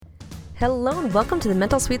Hello and welcome to the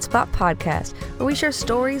Mental Sweet Spot podcast, where we share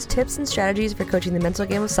stories, tips, and strategies for coaching the mental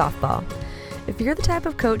game of softball. If you're the type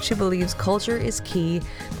of coach who believes culture is key,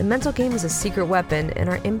 the mental game is a secret weapon, and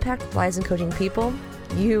our impact lies in coaching people,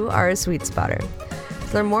 you are a sweet spotter.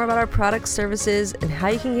 To learn more about our products, services, and how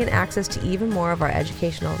you can gain access to even more of our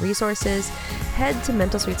educational resources, head to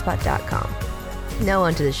mentalsweetspot.com. Now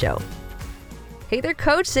on to the show. Hey there,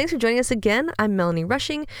 Coach. Thanks for joining us again. I'm Melanie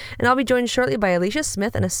Rushing, and I'll be joined shortly by Alicia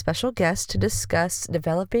Smith and a special guest to discuss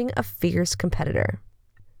developing a fierce competitor.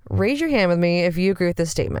 Raise your hand with me if you agree with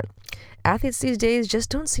this statement. Athletes these days just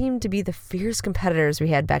don't seem to be the fierce competitors we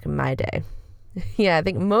had back in my day. Yeah, I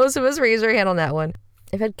think most of us raise our hand on that one.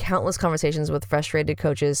 I've had countless conversations with frustrated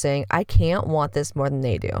coaches saying, I can't want this more than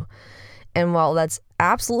they do. And while that's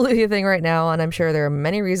absolutely a thing right now, and I'm sure there are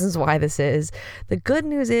many reasons why this is, the good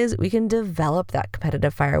news is we can develop that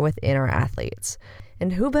competitive fire within our athletes.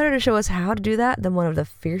 And who better to show us how to do that than one of the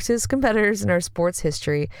fiercest competitors in our sports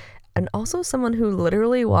history, and also someone who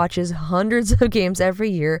literally watches hundreds of games every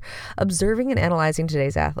year, observing and analyzing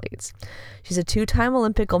today's athletes. She's a 2-time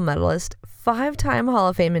Olympic gold medalist, 5-time Hall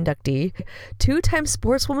of Fame inductee, 2-time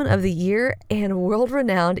Sportswoman of the Year, and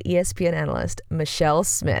world-renowned ESPN analyst, Michelle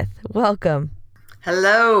Smith. Welcome.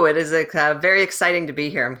 Hello. It is very exciting to be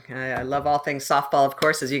here. I love all things softball, of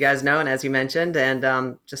course, as you guys know, and as you mentioned,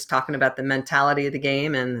 and just talking about the mentality of the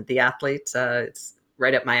game and the athletes, it's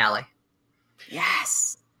right up my alley.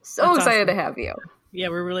 Yes. So excited to have you. Yeah,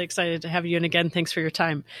 we're really excited to have you. And again, thanks for your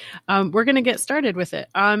time. We're going to get started with it.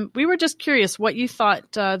 We were just curious what you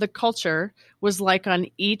thought the culture was like on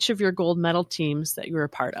each of your gold medal teams that you were a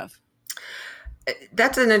part of.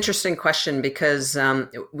 That's an interesting question because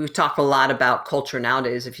we talk a lot about culture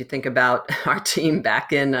nowadays. If you think about our team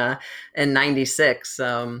back in '96,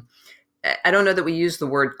 I don't know that we used the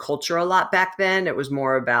word culture a lot back then. It was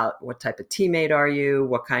more about what type of teammate are you?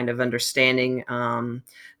 What kind of understanding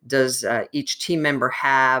does each team member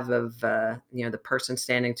have of the person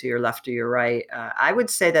standing to your left or your right? I would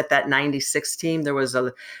say that 96 team, there was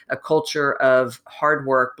a culture of hard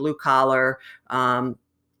work, blue collar,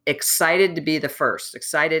 excited to be the first,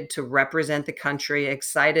 excited to represent the country,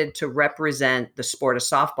 excited to represent the sport of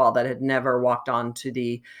softball that had never walked onto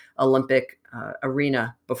the Olympic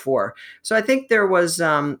arena before. So I think there was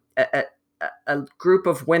a group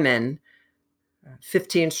of women,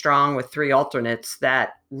 15 strong with 3 alternates,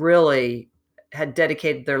 that really had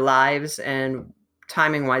dedicated their lives. And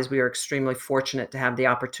timing wise, we were extremely fortunate to have the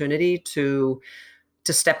opportunity to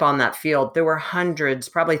step on that field. There were hundreds,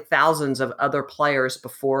 probably thousands of other players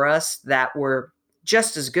before us that were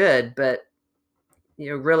just as good, but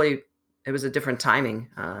really it was a different timing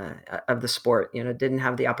of the sport. Didn't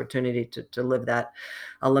have the opportunity to live that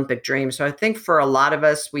Olympic dream. So I think for a lot of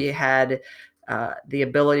us, we had the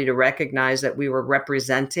ability to recognize that we were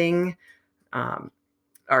representing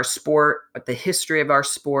our sport, the history of our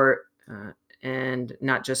sport, and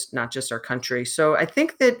not just our country. So I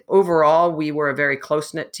think that overall we were a very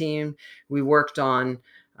close-knit team. We worked on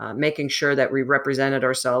making sure that we represented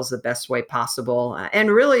ourselves the best way possible.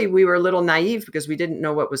 And really we were a little naive because we didn't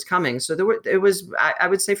know what was coming. So I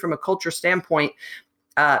would say from a culture standpoint,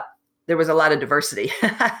 there was a lot of diversity.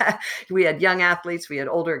 We had young athletes, we had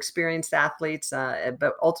older experienced athletes,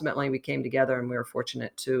 but ultimately we came together and we were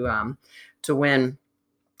fortunate to win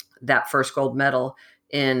that first gold medal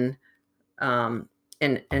in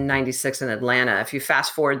 96 in Atlanta. If you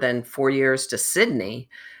fast forward then 4 years to Sydney,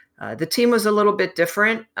 the team was a little bit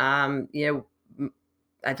different.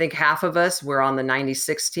 I think half of us were on the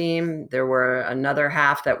 96 team. There were another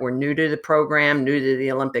half that were new to the program, new to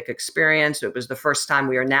the Olympic experience. It was the first time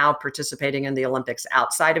we are now participating in the Olympics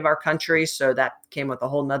outside of our country. So that came with a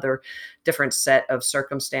whole nother different set of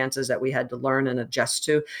circumstances that we had to learn and adjust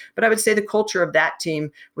to. But I would say the culture of that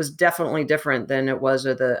team was definitely different than it was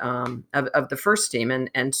of the first team.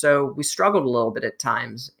 And so we struggled a little bit at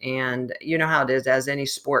times. And you know how it is, as any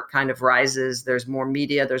sport kind of rises, there's more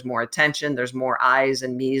media, there's more attention, there's more eyes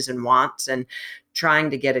and me's and wants, and trying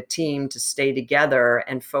to get a team to stay together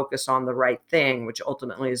and focus on the right thing, which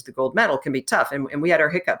ultimately is the gold medal, can be tough. And we had our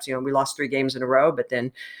hiccups. We lost 3 games in a row, but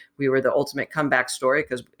then we were the ultimate comeback story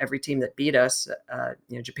because every team that beat us,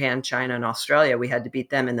 Japan, China, and Australia, we had to beat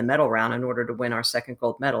them in the medal round in order to win our second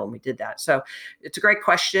gold medal. And we did that. So it's a great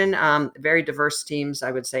question. Very diverse teams,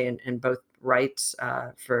 I would say, in both rights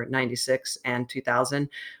for 96 and 2000.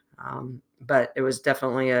 But it was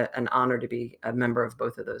definitely an honor to be a member of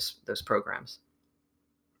both of those programs.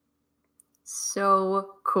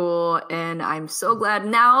 So cool. And I'm so glad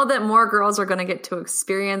now that more girls are going to get to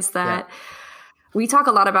experience that. Yeah. We talk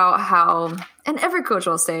a lot about how, and every coach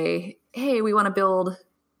will say, hey, we want to build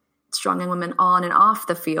strong young women on and off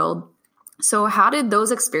the field. So how did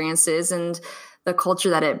those experiences and the culture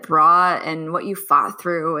that it brought and what you fought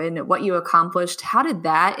through and what you accomplished, how did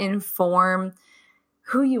that inform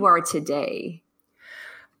who you are today?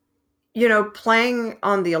 Playing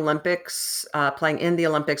on the Olympics, playing in the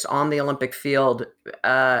Olympics on the Olympic field,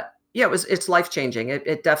 it's life-changing.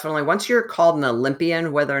 It definitely, once you're called an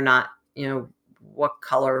Olympian, whether or not, what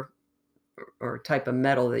color or type of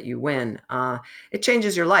medal that you win, it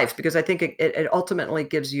changes your life, because I think it ultimately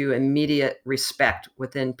gives you immediate respect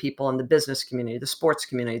within people in the business community, the sports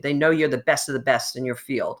community. They know you're the best of the best in your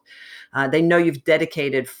field. They know you've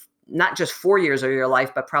dedicated not just 4 years of your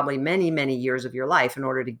life, but probably many, many years of your life in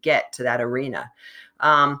order to get to that arena.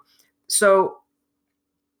 So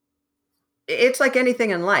it's like anything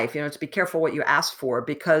in life, to be careful what you ask for,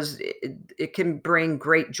 because it can bring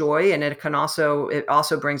great joy, and it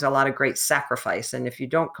also brings a lot of great sacrifice. And if you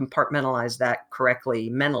don't compartmentalize that correctly,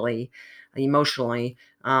 mentally, emotionally,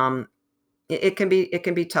 it can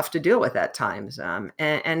be tough to deal with at times.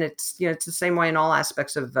 And it's the same way in all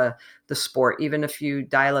aspects of the sport. Even if you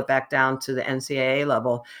dial it back down to the NCAA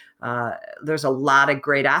level, there's a lot of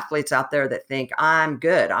great athletes out there that think, I'm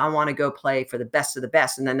good, I want to go play for the best of the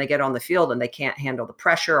best. And then they get on the field and they can't handle the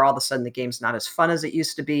pressure. All of a sudden the game's not as fun as it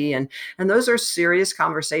used to be. And those are serious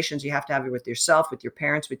conversations you have to have with yourself, with your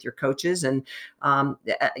parents, with your coaches. And, I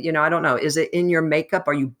don't know, is it in your makeup?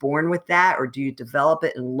 Are you born with that? Or do you develop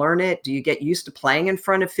it and learn it? Do you get used to playing in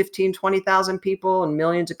front of 15, 20,000 people and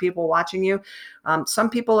millions of people watching you? Some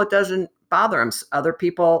people, it doesn't bother them. Other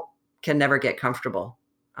people can never get comfortable.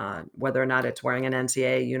 Whether or not it's wearing an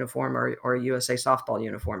NCAA uniform or a USA softball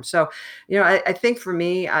uniform. So, I think for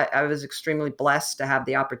me, I was extremely blessed to have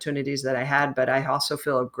the opportunities that I had, but I also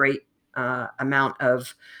feel a great amount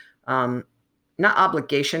of, not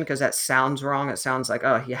obligation, because that sounds wrong. It sounds like,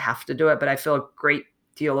 oh, you have to do it. But I feel a great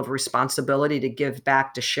deal of responsibility to give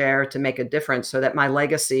back, to share, to make a difference, so that my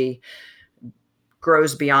legacy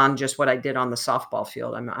grows beyond just what I did on the softball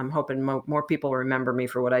field. I'm hoping more people remember me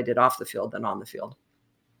for what I did off the field than on the field.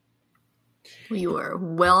 You were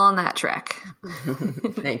well on that track.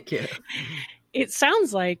 Thank you. It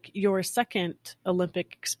sounds like your second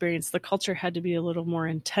Olympic experience, the culture had to be a little more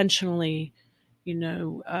intentionally,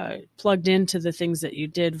 plugged into the things that you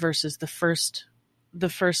did versus the first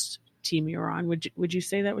team you were on. Would you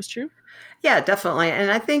say that was true? Yeah, definitely. And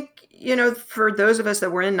I think, for those of us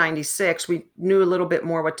that were in 96, we knew a little bit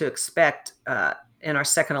more what to expect in our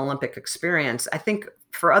second Olympic experience. I think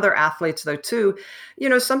for other athletes, though, too,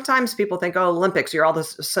 sometimes people think, oh, Olympics, you're all of a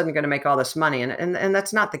sudden going to make all this money. And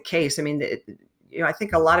that's not the case. I mean, I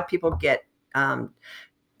think a lot of people get,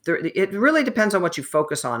 it really depends on what you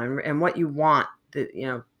focus on and what you want,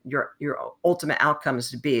 your ultimate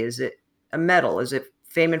outcomes to be. Is it a medal? Is it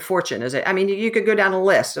fame and fortune? You could go down a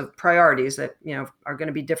list of priorities that, are going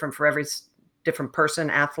to be different for every different person,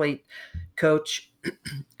 athlete, coach.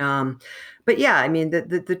 But yeah,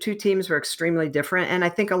 the two teams were extremely different. And I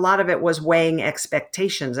think a lot of it was weighing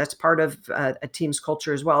expectations. That's part of a team's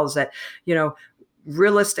culture as well, is that,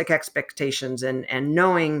 realistic expectations and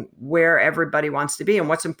knowing where everybody wants to be and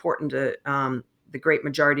what's important to the great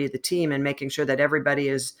majority of the team, and making sure that everybody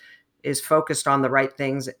is focused on the right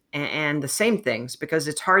things and the same things, because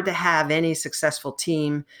it's hard to have any successful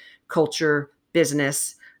team, culture,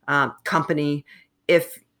 business, company,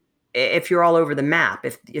 if you're all over the map,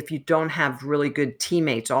 if you don't have really good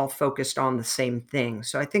teammates all focused on the same thing.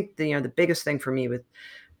 So I think the biggest thing for me with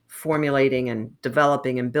formulating and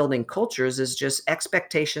developing and building cultures is just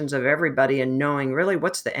expectations of everybody, and knowing really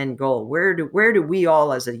what's the end goal. Where do we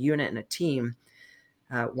all as a unit and a team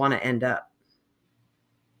want to end up?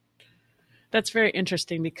 That's very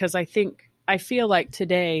interesting, because I feel like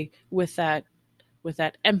today with that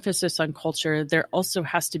emphasis on culture, there also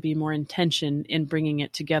has to be more intention in bringing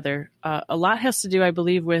it together. A lot has to do, I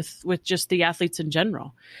believe, with just the athletes in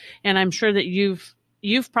general. And I'm sure that you've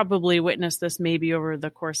probably witnessed this maybe over the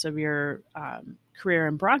course of your career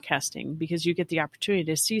in broadcasting, because you get the opportunity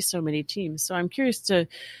to see so many teams. So I'm curious to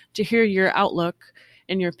hear your outlook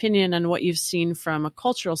and your opinion on what you've seen from a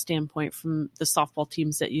cultural standpoint from the softball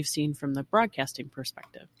teams that you've seen from the broadcasting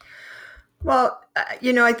perspective. Well,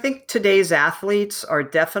 I think today's athletes are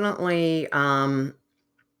definitely,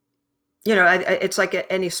 it's like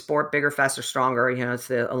any sport, bigger, faster, stronger. It's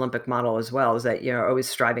the Olympic model as well, is that, always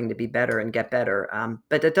striving to be better and get better.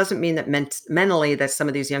 But that doesn't mean that mentally that some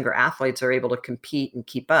of these younger athletes are able to compete and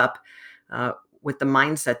keep up with the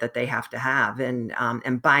mindset that they have to have,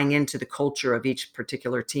 and buying into the culture of each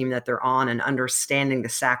particular team that they're on, and understanding the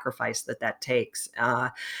sacrifice that takes.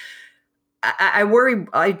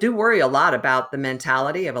 I do worry a lot about the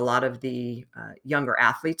mentality of a lot of the younger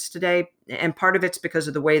athletes today. And part of it's because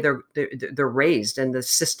of the way they're raised and the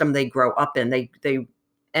system they grow up in. They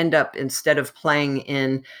end up, instead of playing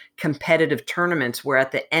in competitive tournaments where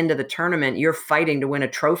at the end of the tournament, you're fighting to win a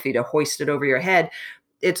trophy to hoist it over your head.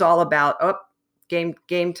 It's all about,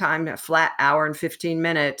 game time, a flat hour and 15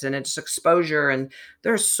 minutes, and it's exposure. And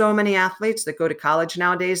there's so many athletes that go to college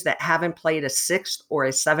nowadays that haven't played a sixth or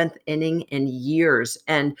a seventh inning in years.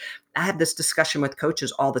 And I have this discussion with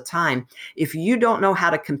coaches all the time. If you don't know how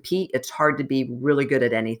to compete, it's hard to be really good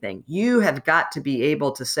at anything. You have got to be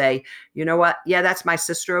able to say, you know what? Yeah, that's my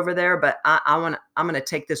sister over there, but I'm going to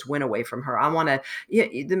take this win away from her. I want to,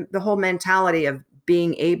 the whole mentality of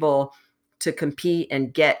being able to compete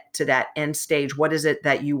and get to that end stage. What is it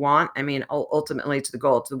that you want? I mean, ultimately it's the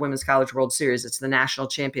goal. It's the Women's College World Series. It's the national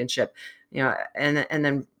championship, and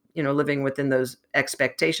then, living within those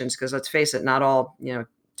expectations, because let's face it, not all,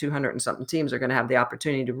 200 and something teams are going to have the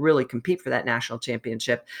opportunity to really compete for that national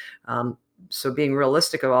championship. So being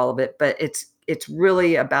realistic of all of it, but it's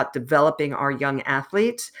really about developing our young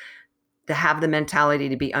athletes to have the mentality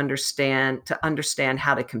to understand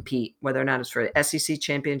how to compete, whether or not it's for an SEC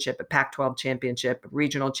championship, a Pac-12 championship, a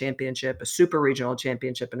regional championship, a super regional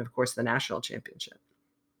championship, and of course the national championship.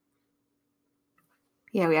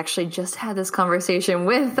 Yeah, we actually just had this conversation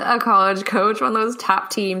with a college coach, one of those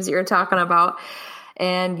top teams you're talking about.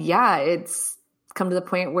 And yeah, it's come to the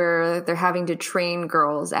point where they're having to train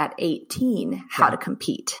girls at 18 how to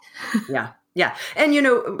compete. Yeah. Yeah. And,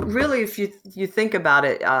 really, if you think about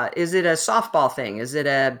it, is it a softball thing? Is it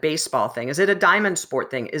a baseball thing? Is it a diamond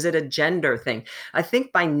sport thing? Is it a gender thing? I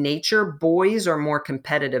think by nature, boys are more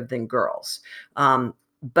competitive than girls.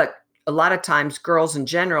 But a lot of times girls in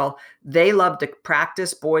general, they love to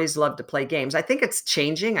practice. Boys love to play games. I think it's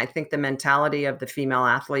changing. I think the mentality of the female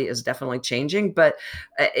athlete is definitely changing, but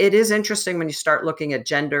it is interesting when you start looking at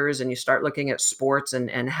genders and you start looking at sports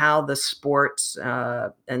and how the sports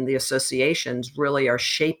and the associations really are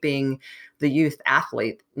shaping the youth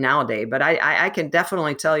athlete nowadays. But I can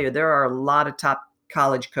definitely tell you, there are a lot of top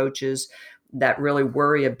college coaches that really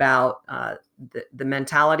worry about the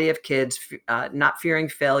mentality of kids, not fearing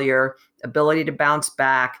failure, ability to bounce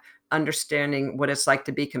back, understanding what it's like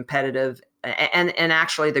to be competitive, and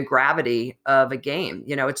actually the gravity of a game.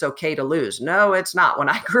 It's okay to lose. No, it's not. When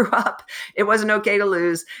I grew up, it wasn't okay to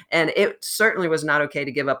lose, and it certainly was not okay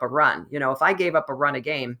to give up a run. If I gave up a run a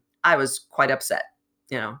game, I was quite upset,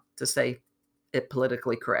 to say it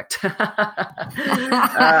politically correct. We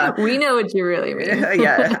know what you really mean.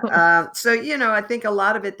 Yeah. So, I think a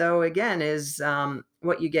lot of it, though, again, is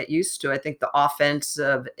what you get used to. I think the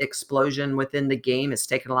offensive explosion within the game has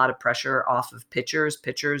taken a lot of pressure off of pitchers.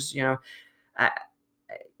 Pitchers,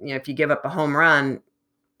 if you give up a home run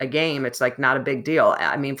a game, it's like not a big deal.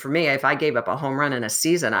 I mean, for me, if I gave up a home run in a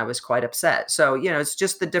season, I was quite upset. So, it's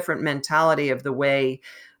just the different mentality of the way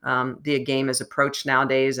the game is approached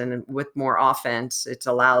nowadays, and with more offense, it's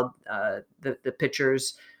allowed the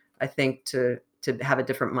pitchers, I think, to have a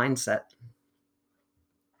different mindset.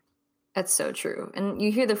 That's so true. And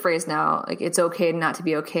you hear the phrase now, like, it's okay not to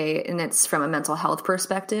be okay, and it's from a mental health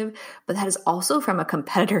perspective, but that is also from a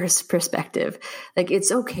competitor's perspective. Like,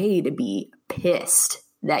 it's okay to be pissed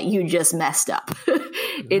that you just messed up.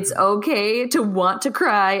 It's okay to want to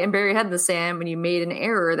cry and bury your head in the sand when you made an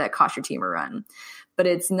error that cost your team a run. But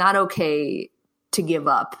it's not okay to give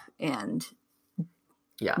up and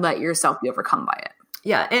let yourself be overcome by it.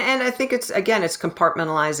 Yeah. And I think it's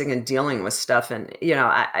compartmentalizing and dealing with stuff. And,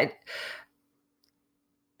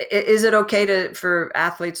 is it okay for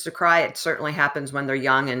athletes to cry? It certainly happens when they're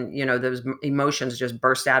young, and, those emotions just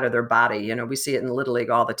burst out of their body. We see it in Little League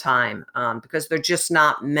all the time because they're just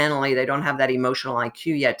not mentally, they don't have that emotional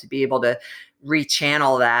IQ yet to be able to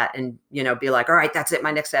rechannel that and, be like, all right, that's it.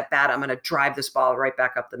 My next at bat, I'm going to drive this ball right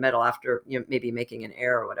back up the middle after, maybe making an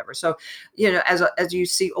error or whatever. So, as you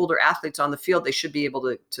see older athletes on the field, they should be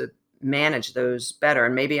able to manage those better.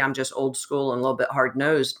 And maybe I'm just old school and a little bit hard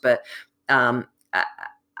nosed, but when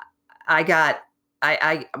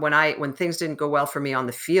things didn't go well for me on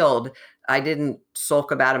the field, I didn't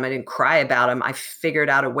sulk about them. I didn't cry about them. I figured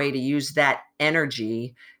out a way to use that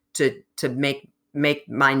energy to make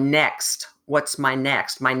my next, what's my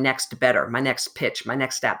next better, my next pitch, my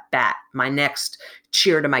next at bat, my next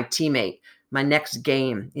cheer to my teammate, my next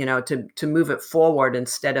game, to move it forward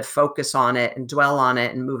instead of focus on it and dwell on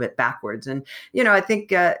it and move it backwards. And, I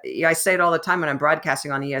think I say it all the time when I'm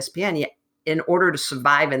broadcasting on ESPN, in order to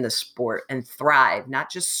survive in the sport and thrive, not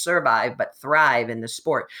just survive, but thrive in the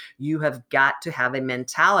sport, you have got to have a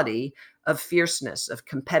mentality of fierceness, of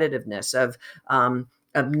competitiveness, of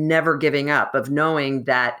never giving up, of knowing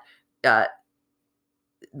that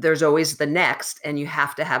there's always the next, and you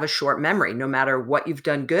have to have a short memory, no matter what you've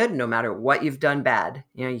done good, no matter what you've done bad.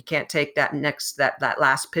 You can't take that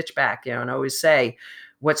last pitch back, and always say,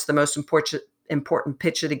 what's the most important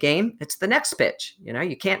pitch of the game? It's the next pitch.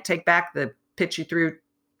 You can't take back the pitch you threw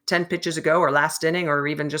 10 pitches ago, or last inning, or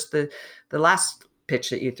even just the last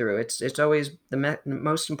pitch that you threw. It's always the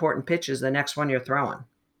most important pitch is the next one you're throwing.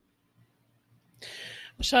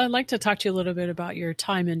 Michelle, I'd like to talk to you a little bit about your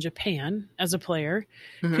time in Japan as a player.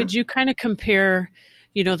 Mm-hmm. Could you kind of compare,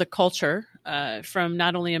 the culture from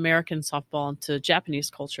not only American softball to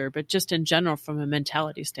Japanese culture, but just in general from a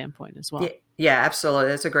mentality standpoint as well? Yeah, absolutely.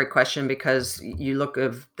 That's a great question, because you look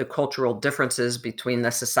at the cultural differences between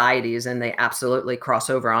the societies, and they absolutely cross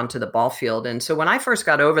over onto the ball field. And so when I first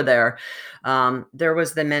got over there, there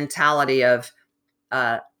was the mentality of,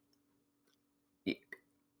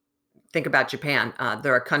 think about Japan.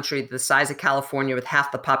 They're a country the size of California with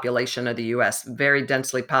half the population of the U.S., very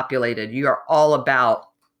densely populated. You are all about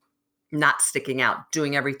not sticking out,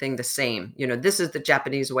 doing everything the same. This is the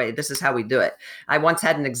Japanese way. This is how we do it. I once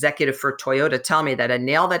had an executive for Toyota tell me that a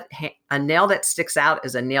nail that sticks out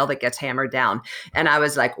is a nail that gets hammered down. And I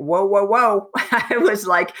was like, whoa, whoa, whoa. I was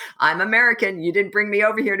like, I'm American. You didn't bring me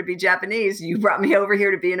over here to be Japanese. You brought me over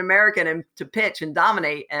here to be an American and to pitch and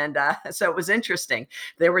dominate. And so it was interesting.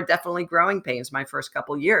 There were definitely growing pains my first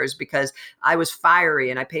couple of years, because I was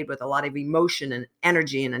fiery and I played with a lot of emotion and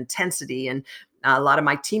energy and intensity. And a lot of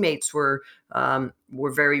my teammates were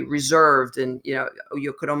very reserved, and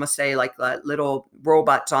you could almost say like little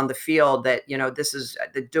robots on the field that this is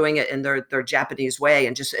they're doing it in their Japanese way,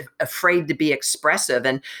 and just afraid to be expressive.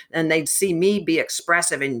 And they'd see me be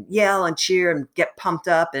expressive and yell and cheer and get pumped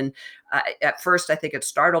up. And at first, I think it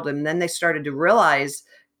startled them. And then they started to realize.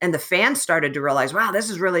 And the fans started to realize, wow, this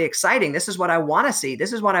is really exciting. This is what I want to see.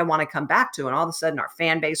 This is what I want to come back to. And all of a sudden our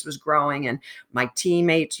fan base was growing, and my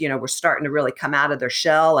teammates, were starting to really come out of their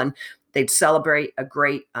shell, and they'd celebrate a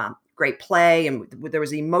great play. And there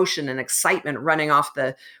was emotion and excitement running off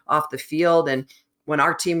the field. And when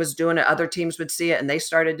our team was doing it, other teams would see it, and they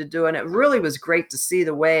started to do it. And it really was great to see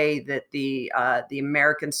the way that the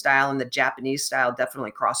American style and the Japanese style definitely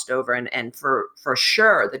crossed over. And for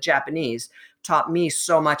sure, the Japanese taught me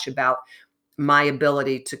so much about my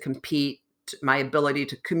ability to compete, my ability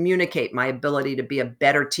to communicate, my ability to be a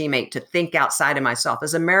better teammate, to think outside of myself.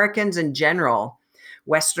 As Americans in general,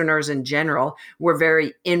 Westerners in general, we're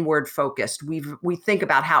very inward focused. We think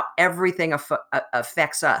about how everything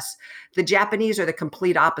affects us. The Japanese are the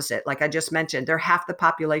complete opposite. Like I just mentioned, they're half the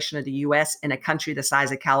population of the US in a country the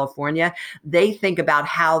size of California. They think about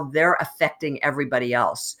how they're affecting everybody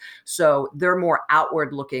else. So they're more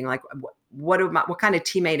outward looking, like what kind of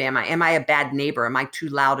teammate am I? Am I a bad neighbor? Am I too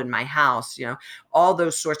loud in my house? All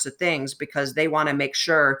those sorts of things, because they want to make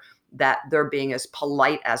sure that they're being as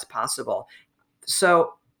polite as possible.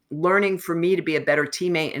 So learning for me to be a better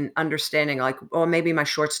teammate and understanding like, oh, maybe my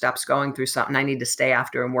shortstop's going through something. I need to stay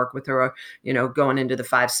after and work with her, going into the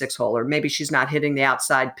 5-6 hole, or maybe she's not hitting the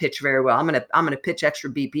outside pitch very well. I'm going to pitch extra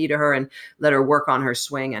BP to her and let her work on her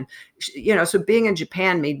swing. And, so being in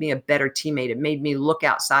Japan made me a better teammate. It made me look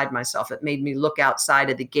outside myself. It made me look outside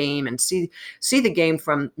of the game and see the game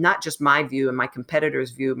from not just my view and my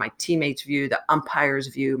competitor's view, my teammates' view, the umpire's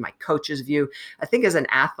view, my coach's view. I think as an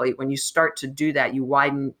athlete, when you start to do that, you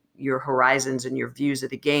widen your horizons and your views of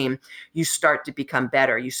the game. You start to become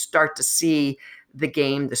better. You start to see the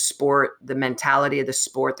game, the sport, the mentality of the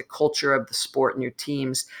sport, the culture of the sport and your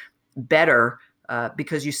teams better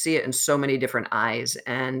because you see it in so many different eyes.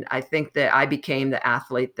 And I think that I became the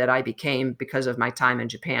athlete that I became because of my time in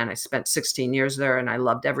Japan. I spent 16 years there and I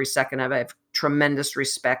loved every second of it. I have tremendous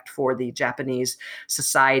respect for the Japanese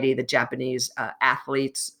society, the Japanese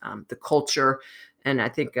athletes, the culture. And I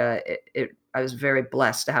think I was very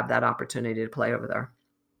blessed to have that opportunity to play over there.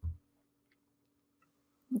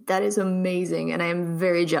 That is amazing, and I am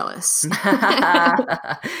very jealous.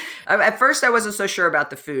 At first, I wasn't so sure about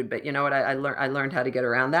the food, but you know what? I learned how to get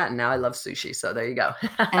around that, and now I love sushi. So there you go.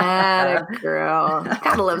 Atta girl,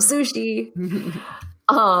 gotta love sushi.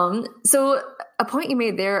 So a point you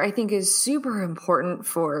made there, I think, is super important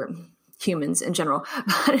for humans in general,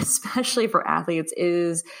 but especially for athletes,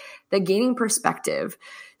 is the gaining perspective.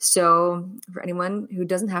 So for anyone who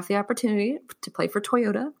doesn't have the opportunity to play for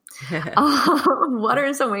Toyota, what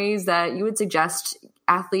are some ways that you would suggest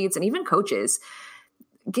athletes and even coaches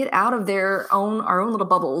get out of our own little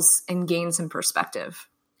bubbles and gain some perspective?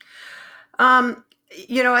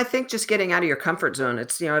 I think just getting out of your comfort zone.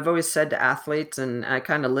 It's, I've always said to athletes, and I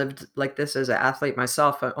kind of lived like this as an athlete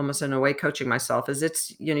myself, almost in a way coaching myself, is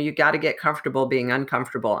it's, you got to get comfortable being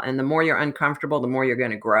uncomfortable. And the more you're uncomfortable, the more you're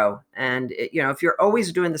going to grow. And, if you're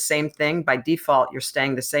always doing the same thing, by default, you're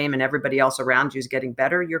staying the same and everybody else around you is getting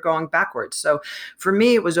better, you're going backwards. So for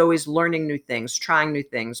me, it was always learning new things, trying new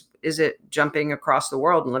things. Is it jumping across the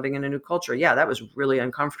world and living in a new culture? Yeah, that was really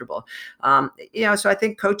uncomfortable. So I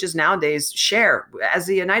think coaches nowadays share. As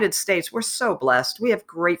the United States, we're so blessed. We have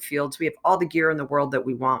great fields. We have all the gear in the world that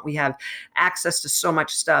we want. We have access to so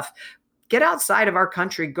much stuff. Get outside of our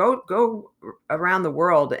country, go around the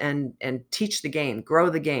world and teach the game,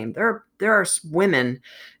 grow the game. There are women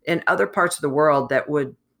in other parts of the world that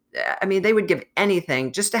they would give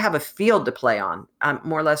anything just to have a field to play on,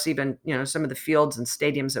 more or less even, some of the fields and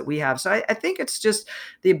stadiums that we have. So I think it's just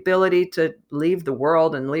the ability to leave the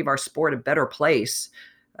world and leave our sport a better place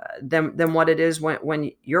than what it is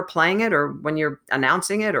when you're playing it, or when you're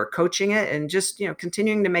announcing it or coaching it, and just,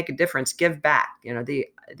 continuing to make a difference, give back,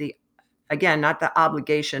 the again, not the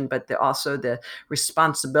obligation, but also the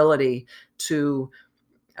responsibility to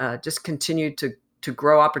just continue to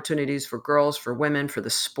grow opportunities for girls, for women, for the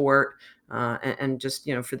sport, and just,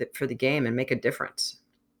 for the game, and make a difference.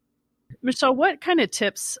 Michelle, what kind of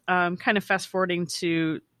tips, kind of fast forwarding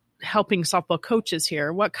to helping softball coaches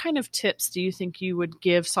here, what kind of tips do you think you would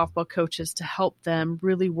give softball coaches to help them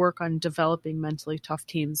really work on developing mentally tough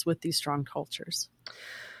teams with these strong cultures?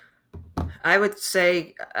 I would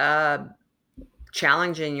say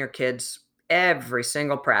challenging your kids every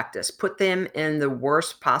single practice. Put them in the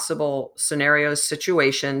worst possible scenarios,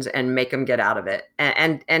 situations, and make them get out of it.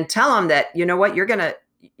 And tell them that, what, you're gonna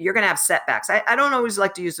have setbacks. I don't always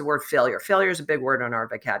like to use the word failure. Failure is a big word on our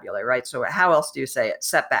vocabulary, right? So how else do you say it?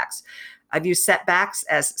 Setbacks. I've used setbacks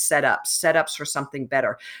as setups for something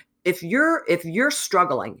better. If you're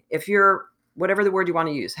struggling, if you're, whatever the word you want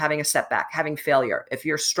to use, having a setback, having failure, if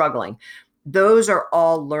you're struggling, those are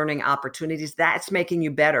all learning opportunities. That's making you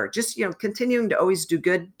better. Just, continuing to always do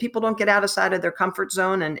good. People don't get outside of their comfort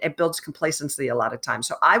zone, and it builds complacency a lot of times.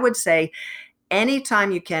 So I would say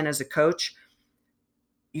anytime you can as a coach,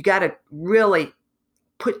 you got to really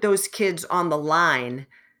put those kids on the line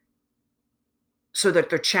so that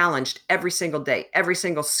they're challenged every single day, every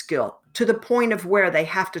single skill, to the point of where they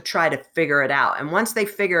have to try to figure it out. And once they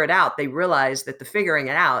figure it out, they realize that the figuring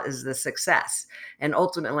it out is the success. And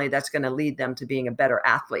ultimately, that's going to lead them to being a better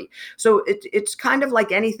athlete. So it's kind of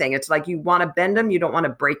like anything. It's like you want to bend them, you don't want to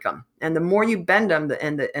break them. And the more you bend them,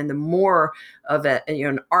 and the more of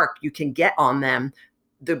an arc you can get on them,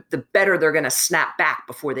 the better they're going to snap back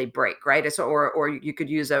before they break, right? Or you could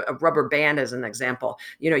use a rubber band as an example.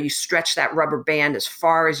 You stretch that rubber band as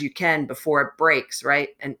far as you can before it breaks, right?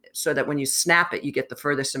 And so that when you snap it, you get the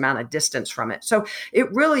furthest amount of distance from it. So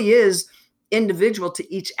it really is individual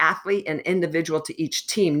to each athlete and individual to each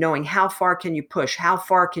team, knowing how far can you push, how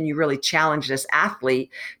far can you really challenge this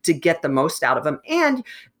athlete to get the most out of them. And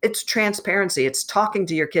it's transparency. It's talking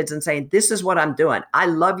to your kids and saying, this is what I'm doing. I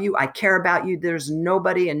love you. I care about you. There's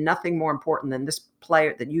nobody and nothing more important than this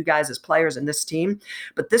player, than you guys as players in this team.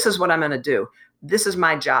 But this is what I'm going to do. This is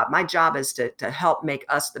my job. My job is to help make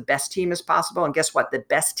us the best team as possible. And guess what? The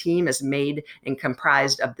best team is made and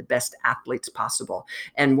comprised of the best athletes possible.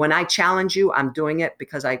 And when I challenge you, I'm doing it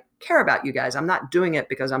because I care about you guys. I'm not doing it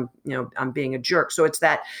because I'm being a jerk. So it's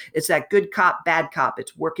that good cop, bad cop.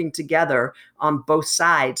 It's working together on both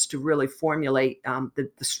sides to really formulate the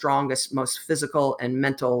strongest, most physical and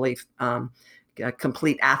mentally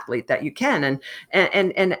complete athlete that you can.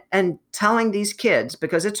 And telling these kids,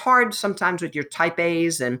 because it's hard sometimes with your type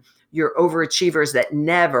A's and your overachievers that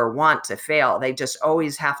never want to fail. They just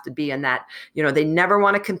always have to be in that, they never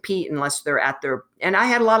want to compete unless they're at their, and I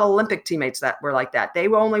had a lot of Olympic teammates that were like that. They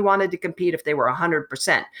only wanted to compete if they were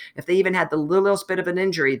 100%. If they even had the littlest bit of an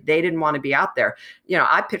injury, they didn't want to be out there.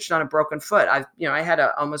 I pitched on a broken foot. I had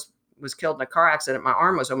almost was killed in a car accident. My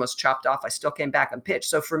arm was almost chopped off. I still came back and pitched.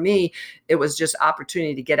 So for me, it was just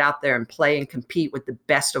opportunity to get out there and play and compete with the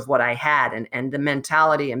best of what I had, and the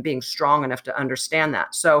mentality and being strong enough to understand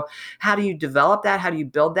that. So how do you develop that? How do you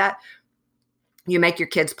build that? You make your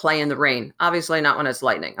kids play in the rain, obviously not when it's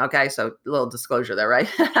lightning. Okay. So a little disclosure there, right?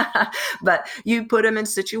 But you put them in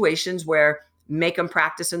situations where make them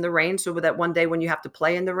practice in the rain so that one day when you have to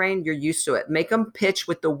play in the rain, you're used to it. Make them pitch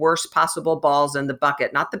with the worst possible balls in the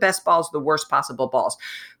bucket, not the best balls, the worst possible balls.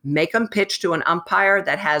 Make them pitch to an umpire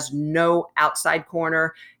that has no outside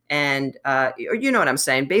corner And you know what I'm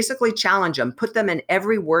saying? Basically challenge them, put them in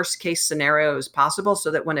every worst case scenario as possible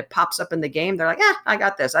so that when it pops up in the game, they're like, I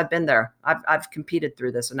got this. I've been there. I've competed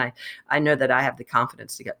through this. And I know that I have the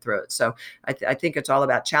confidence to get through it. So I think it's all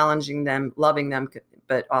about challenging them, loving them,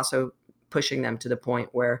 but also pushing them to the point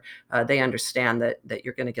where they understand that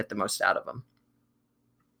you're going to get the most out of them.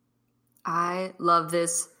 I love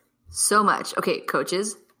this so much. Okay,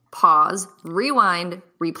 coaches, pause, rewind,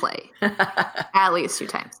 replay at least 2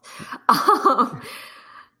 times.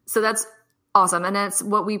 So that's awesome. And that's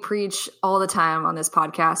what we preach all the time on this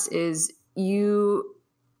podcast is you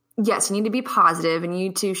need to be positive and you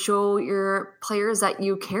need to show your players that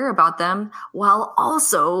you care about them while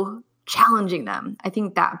also challenging them. I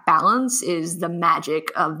think that balance is the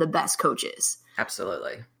magic of the best coaches.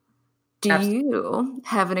 Absolutely. Do you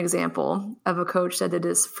have an example of a coach that did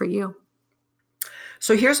this for you?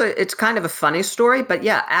 So it's kind of a funny story, but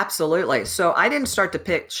yeah, absolutely. So I didn't start to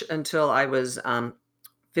pitch until I was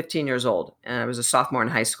 15 years old, and I was a sophomore in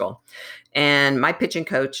high school. And my pitching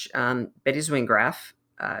coach, Betty Zwingraff,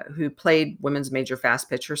 who played women's major fast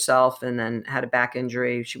pitch herself and then had a back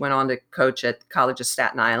injury. She went on to coach at College of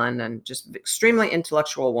Staten Island and just extremely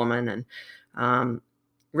intellectual woman, and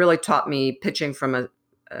really taught me pitching from a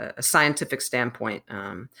scientific standpoint,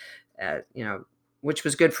 which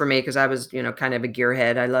was good for me because I was, kind of a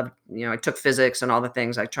gearhead. I loved, I took physics and all the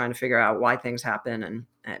things, like trying to figure out why things happen, and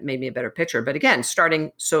it made me a better pitcher. But again,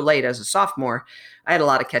 starting so late as a sophomore, I had a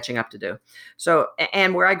lot of catching up to do. So,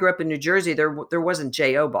 and where I grew up in New Jersey, there wasn't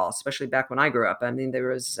JO ball, especially back when I grew up. I mean, it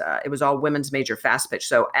was all women's major fast pitch.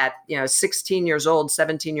 So at, 16 years old,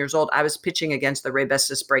 17 years old, I was pitching against the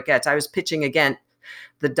Raybestos Breakettes. I was pitching against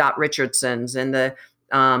the Dot Richardsons and the,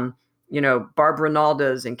 Barbara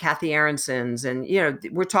Naldas and Kathy Aronsons. And,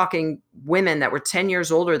 we're talking women that were 10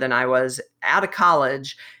 years older than I was, out of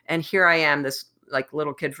college. And here I am, this like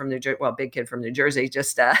little kid from New Jersey, big kid from New Jersey,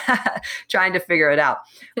 just trying to figure it out.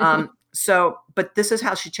 But this is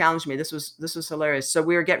how she challenged me. This was hilarious. So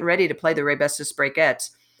we were getting ready to play the Raybestos Breakettes.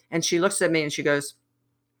 And she looks at me and she goes,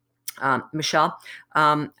 Michelle,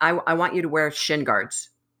 I want you to wear shin guards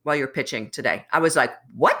while you're pitching today. I was like,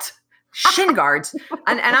 what? Shin guards?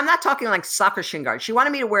 And I'm not talking like soccer shin guards. She wanted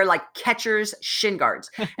me to wear like catcher's shin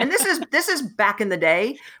guards. And this is back in the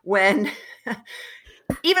day when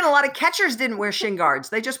even a lot of catchers didn't wear shin guards.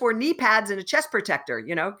 They just wore knee pads and a chest protector,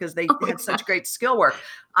 because they had such great skill work.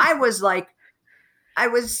 I was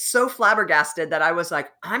so flabbergasted that I was like,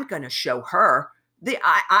 I'm going to show her.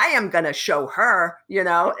 I am going to show her,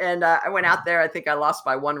 and I went out there. I think I lost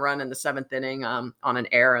by 1 run in the 7th inning on an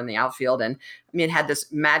error in the outfield. And had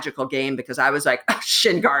this magical game because I was like,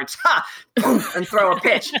 shin guards, boom, and throw a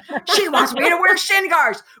pitch. She wants me to wear shin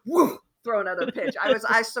guards. Woo, throw another pitch.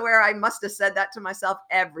 I swear I must have said that to myself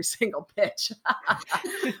every single pitch.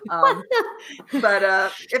 But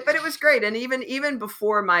it was great. And even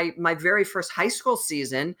before my very first high school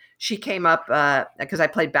season, she came up because I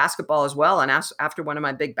played basketball as well. And after one of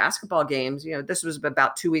my big basketball games, this was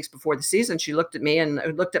about 2 weeks before the season, she looked at me and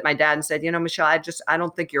looked at my dad and said, Michelle, I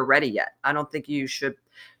don't think you're ready yet. I don't think you should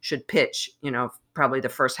pitch, probably the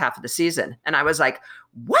first half of the season. And I was like,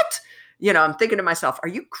 what? I'm thinking to myself, are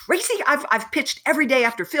you crazy? I've pitched every day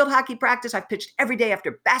after field hockey practice. I've pitched every day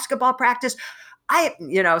after basketball practice.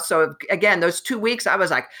 So again, those 2 weeks, I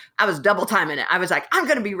was double timing it. I was like, I'm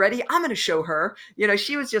going to be ready. I'm going to show her,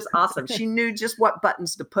 she was just awesome. She knew just what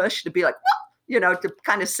buttons to push to be like, to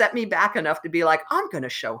kind of set me back enough to be like, I'm going to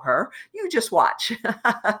show her. You just watch.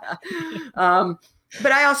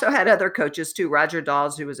 But I also had other coaches too. Roger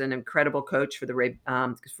Dawes, who was an incredible coach for the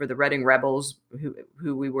Reading Rebels,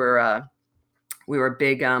 who we were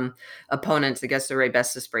big opponents against the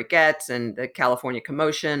Raybestos Breakettes and the California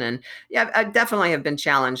Commotion. And yeah, I definitely have been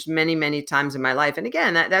challenged many, many times in my life. And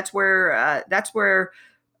again, that's where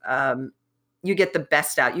you get the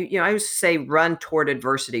best out. I always say run toward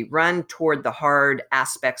adversity, run toward the hard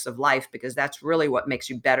aspects of life, because that's really what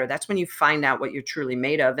makes you better. That's when you find out what you're truly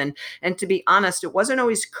made of. And to be honest, it wasn't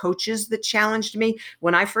always coaches that challenged me.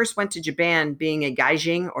 When I first went to Japan, being a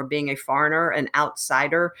gaijin or being a foreigner, an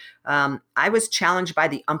outsider, I was challenged by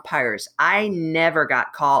the umpires. I never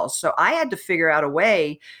got calls. So I had to figure out a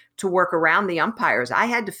way to work around the umpires. I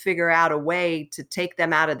had to figure out a way to take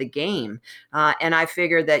them out of the game. And I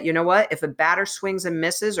figured that, if a batter swings and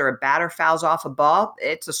misses or a batter fouls off a ball,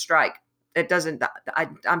 it's a strike. It doesn't,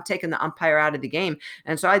 I'm taking the umpire out of the game.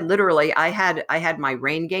 And so I had my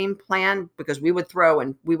rain game plan, because we would throw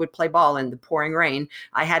and we would play ball in the pouring rain.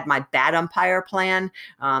 I had my bad umpire plan.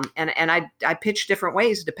 And I pitched different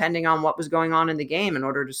ways depending on what was going on in the game in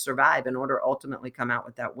order to survive, in order to ultimately come out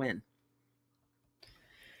with that win.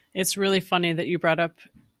 It's really funny that you brought up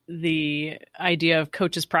the idea of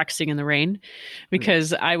coaches practicing in the rain,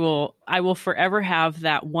 because I will forever have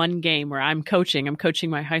that one game where I'm coaching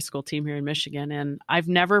my high school team here in Michigan. And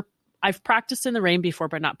I've practiced in the rain before,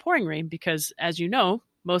 but not pouring rain, because as you know,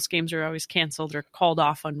 most games are always canceled or called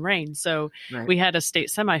off on rain. So we had a state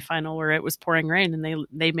semifinal where it was pouring rain, and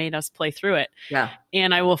they made us play through it. Yeah.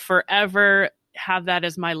 And I will forever have that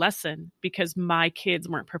as my lesson, because my kids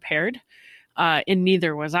weren't prepared. And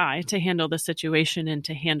neither was I, to handle the situation and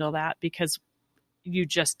to handle that, because you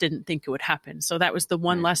just didn't think it would happen. So that was the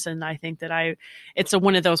one lesson I think that it's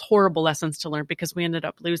one of those horrible lessons to learn, because we ended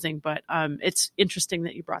up losing. But it's interesting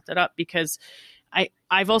that you brought that up, because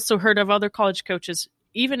I've also heard of other college coaches,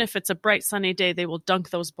 even if it's a bright sunny day, they will dunk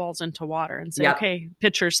those balls into water and say, okay,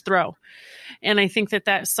 pitchers throw. And I think that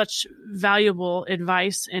that's such valuable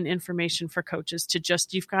advice and information for coaches to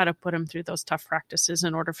you've got to put them through those tough practices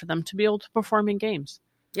in order for them to be able to perform in games.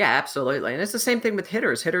 Yeah, absolutely. And it's the same thing with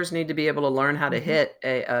hitters. Hitters need to be able to learn how to hit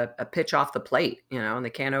a pitch off the plate, and they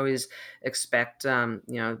can't always expect,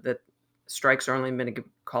 that strikes are only going to get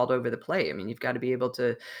called over the plate. I mean, you've got to be able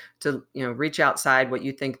to reach outside what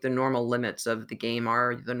you think the normal limits of the game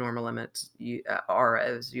are, the normal limits you are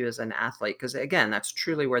as an athlete. Because again, that's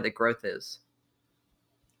truly where the growth is.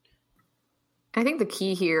 I think the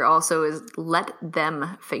key here also is let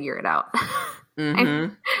them figure it out.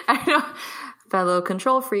 Mm-hmm. I know, fellow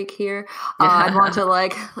control freak here. I'd want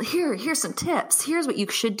to here's some tips. Here's what you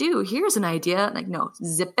should do. Here's an idea. Like, no,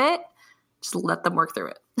 zip it. Just let them work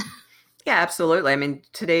through it. Yeah, absolutely. I mean,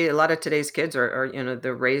 a lot of today's kids are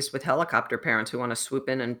they're raised with helicopter parents who want to swoop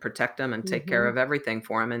in and protect them and take care of everything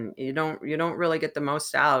for them. And you don't really get the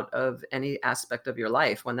most out of any aspect of your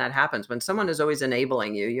life when that happens. When someone is always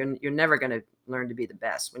enabling you, you're never going to learn to be the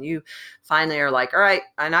best. When you finally are like, all right,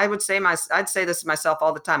 and I'd say this to myself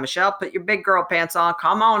all the time, Michelle, put your big girl pants on.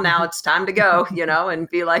 Come on now, it's time to go, and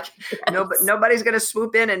be like, nobody's going to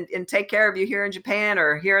swoop in and take care of you here in Japan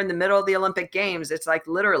or here in the middle of the Olympic Games. It's like,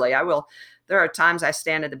 literally, there are times I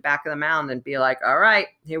stand at the back of the mound and be like, all right,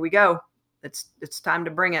 here we go. It's time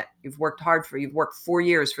to bring it. You've worked 4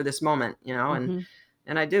 years for this moment,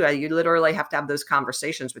 and I do. You literally have to have those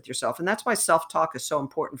conversations with yourself. And that's why self-talk is so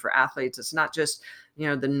important for athletes. It's not just,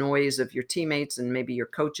 the noise of your teammates and maybe your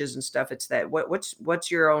coaches and stuff. It's that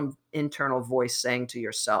what's your own internal voice saying to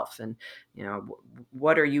yourself? And,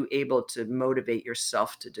 what are you able to motivate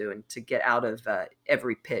yourself to do and to get out of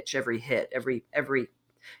every pitch, every hit, every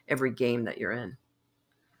game that you're in?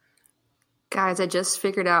 Guys, I just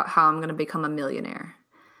figured out how I'm going to become a millionaire.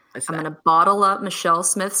 I'm going to bottle up Michelle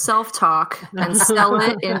Smith's self-talk and sell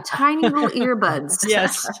it in tiny little earbuds.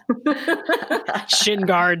 Yes. Shin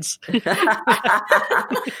guards.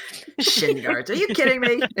 Shin guards. Are you kidding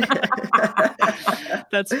me?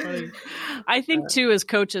 That's funny. I think too, as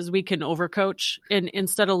coaches, we can overcoach and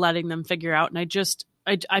instead of letting them figure out.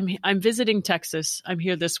 And I'm visiting Texas. I'm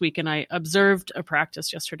here this week, and I observed a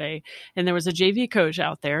practice yesterday, and there was a JV coach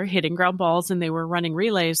out there hitting ground balls, and they were running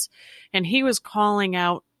relays, and he was calling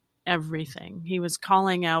out everything. He was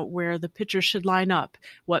calling out where the pitcher should line up,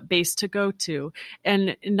 what base to go to,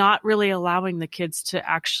 and not really allowing the kids to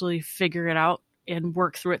actually figure it out and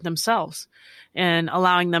work through it themselves and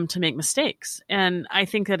allowing them to make mistakes. And I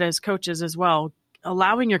think that as coaches as well,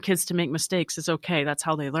 allowing your kids to make mistakes is okay. That's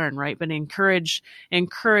how they learn, right? But encourage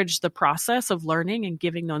the process of learning and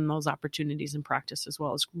giving them those opportunities in practice as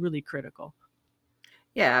well is really critical.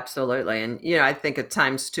 Yeah, absolutely. And, I think at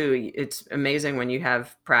times too, it's amazing when you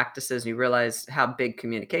have practices, you realize how big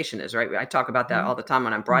communication is, right? I talk about that all the time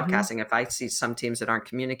when I'm broadcasting. If I see some teams that aren't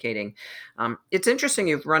communicating, it's interesting.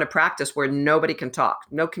 You've run a practice where nobody can talk,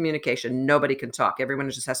 no communication, nobody can talk. Everyone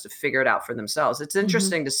just has to figure it out for themselves. It's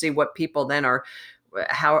interesting to see what people then are,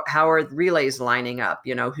 how are relays lining up?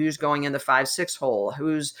 Who's going in the 5-6 hole?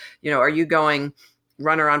 Who's, are you going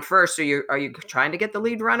runner on first? Are you trying to get the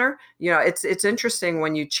lead runner? It's interesting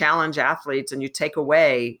when you challenge athletes and you take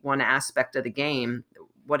away one aspect of the game,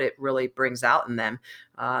 what it really brings out in them.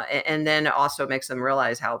 And then it also makes them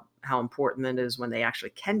realize how important it is when they actually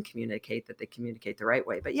can communicate, that they communicate the right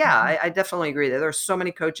way. But yeah, I definitely agree that there are so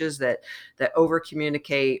many coaches that over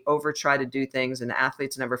communicate, over try to do things, and the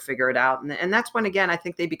athletes never figure it out. And that's when, again, I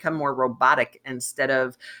think they become more robotic instead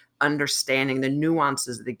of understanding the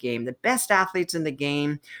nuances of the game. The best athletes in the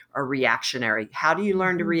game are reactionary. How do you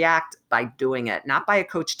learn to react? By doing it, not by a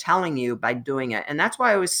coach telling you, by doing it. And that's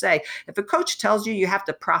why I always say, if a coach tells you, you have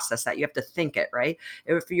to process that. You have to think it, right?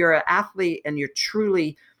 If you're an athlete and you're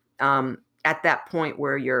truly at that point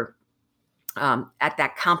where you're at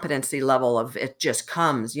that competency level of it just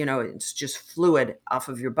comes, it's just fluid off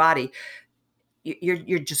of your body.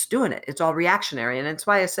 you're just doing it. It's all reactionary. And it's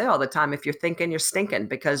why I say all the time, if you're thinking, you're stinking,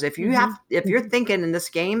 because if you're thinking in this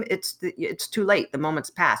game, it's too late. The moment's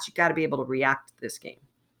passed. You got to be able to react to this game.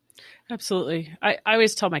 Absolutely. I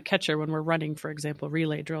always tell my catcher when we're running, for example,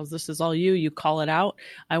 relay drills, this is all you call it out.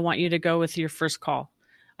 I want you to go with your first call.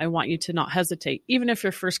 I want you to not hesitate, even if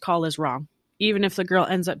your first call is wrong. Even if the girl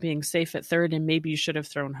ends up being safe at third and maybe you should have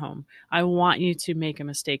thrown home, I want you to make a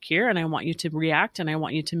mistake here, and I want you to react, and I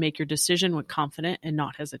want you to make your decision with confidence and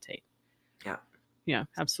not hesitate. Yeah,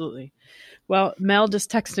 absolutely. Well, Mel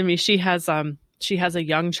just texted me. She has a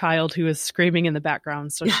young child who is screaming in the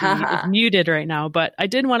background, so she is muted right now. But I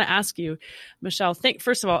did want to ask you, Michelle,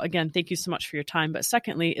 first of all, again, thank you so much for your time. But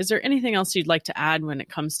secondly, is there anything else you'd like to add when it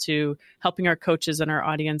comes to helping our coaches and our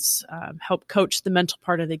audience help coach the mental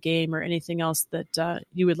part of the game, or anything else that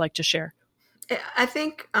you would like to share? I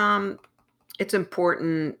think it's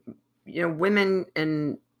important,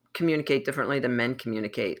 women communicate differently than men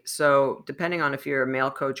communicate. So depending on if you're a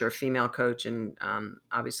male coach or a female coach, and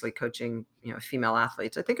obviously coaching, female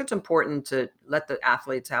athletes, I think it's important to let the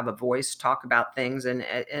athletes have a voice, talk about things. And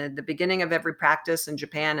at the beginning of every practice in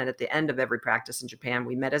Japan, and at the end of every practice in Japan,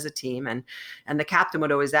 we met as a team, and the captain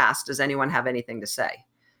would always ask, does anyone have anything to say?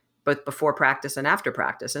 But before practice and after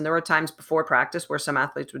practice. And there were times before practice where some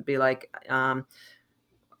athletes would be like,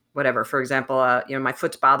 whatever, for example, my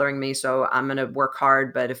foot's bothering me, so I'm going to work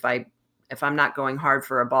hard. But if I'm not going hard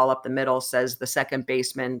for a ball up the middle, says the second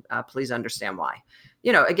baseman, please understand why.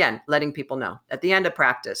 Again, letting people know at the end of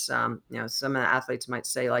practice. Some of the athletes might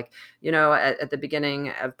say, like, at the beginning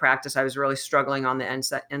of practice, I was really struggling on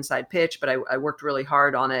the inside pitch, but I worked really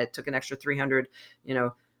hard on it. Took an extra 300,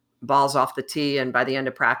 balls off the tee, and by the end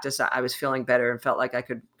of practice, I was feeling better and felt like I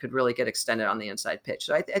could really get extended on the inside pitch.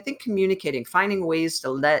 So I think communicating, finding ways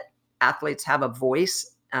to let athletes have a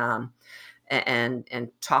voice,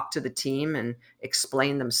 and talk to the team and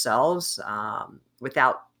explain themselves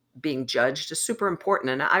without being judged is super important.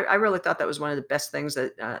 And I really thought that was one of the best things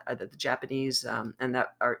that the Japanese and that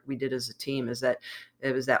we did as a team, is that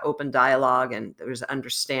it was that open dialogue and there was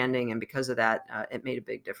understanding. And because of that, it made a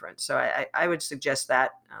big difference. So I would suggest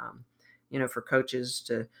that, for coaches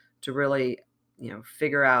to really,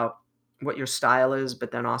 figure out what your style is,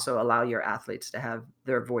 but then also allow your athletes to have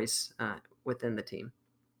their voice within the team.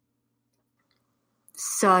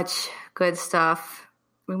 Such good stuff.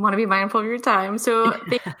 We want to be mindful of your time. So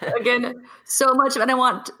thank you again so much. And I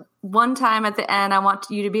want one time at the end, I want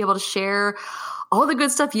you to be able to share all the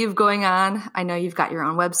good stuff you've going on. I know you've got your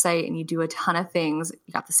own website and you do a ton of things.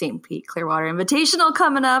 You got the St. Pete Clearwater Invitational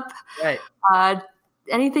coming up. Right.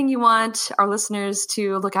 Anything you want our listeners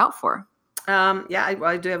to look out for?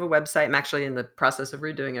 I do have a website. I'm actually in the process of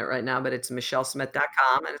redoing it right now, but it's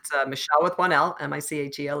michellesmith.com, and it's Michelle with one L,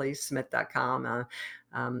 Michele, Smith.com.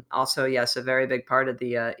 Also, yes, a very big part of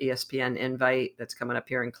the ESPN invite that's coming up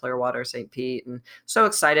here in Clearwater, St. Pete, and so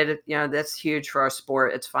excited. That's huge for our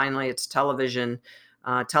sport. It's television,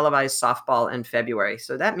 televised softball in February.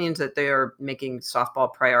 So that means that they are making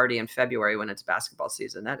softball priority in February when it's basketball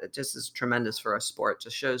season. That it just is tremendous for our sport.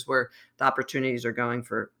 Just shows where the opportunities are going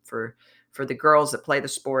for the girls that play the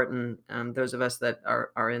sport, and those of us that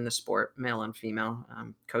are in the sport, male and female,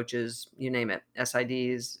 coaches, you name it,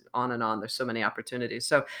 SIDs, on and on. There's so many opportunities.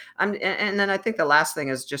 So and then I think the last thing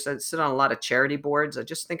is just I sit on a lot of charity boards. I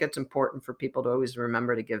just think it's important for people to always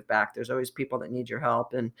remember to give back. There's always people that need your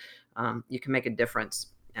help, and you can make a difference.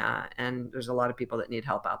 And there's a lot of people that need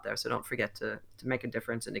help out there. So don't forget to make a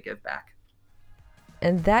difference and to give back.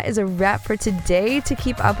 And that is a wrap for today. To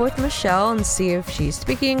keep up with Michelle and see if she's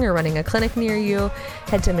speaking or running a clinic near you,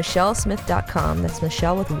 head to michellesmith.com. That's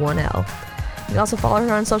Michelle with one L. You can also follow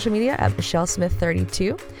her on social media at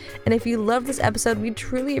michellesmith32. And if you love this episode, we'd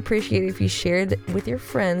truly appreciate it if you shared it with your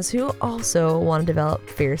friends who also want to develop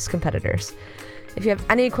fierce competitors. If you have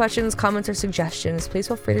any questions, comments, or suggestions, please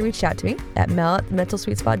feel free to reach out to me at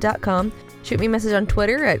mel@mentalsweetspot.com. Shoot me a message on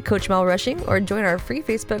Twitter at Coach Mel Rushing, or join our free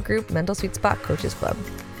Facebook group, Mental Sweet Spot Coaches Club.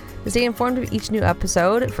 To stay informed of each new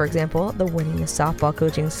episode, for example, the winningest softball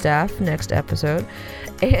coaching staff next episode,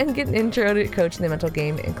 and get an intro to coaching the mental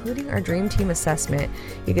game, including our Dream Team assessment,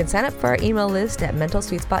 you can sign up for our email list at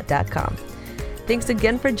mentalsweetspot.com. Thanks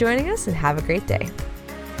again for joining us, and have a great day.